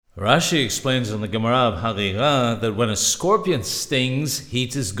Rashi explains in the Gemara of Hagirah that when a scorpion stings,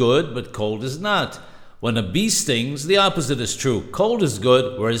 heat is good, but cold is not. When a bee stings, the opposite is true. Cold is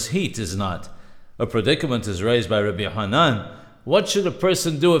good, whereas heat is not. A predicament is raised by Rabbi Hanan. What should a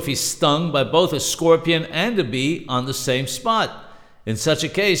person do if he's stung by both a scorpion and a bee on the same spot? In such a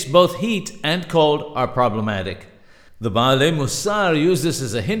case, both heat and cold are problematic. The Baalei Musar use this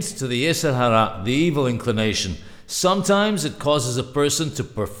as a hint to the Yetzer Hara, the evil inclination. Sometimes it causes a person to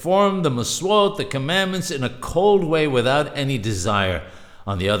perform the mitzvot, the commandments, in a cold way without any desire.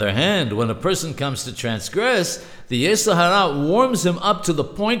 On the other hand, when a person comes to transgress, the Yetzer Hara warms him up to the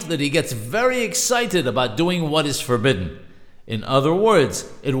point that he gets very excited about doing what is forbidden. In other words,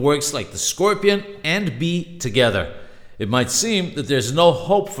 it works like the scorpion and bee together. It might seem that there's no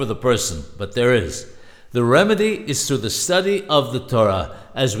hope for the person, but there is. The remedy is through the study of the Torah.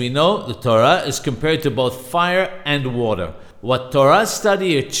 As we know, the Torah is compared to both fire and water. What Torah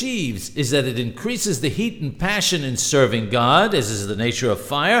study achieves is that it increases the heat and passion in serving God, as is the nature of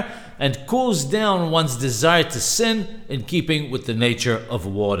fire, and cools down one's desire to sin in keeping with the nature of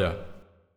water.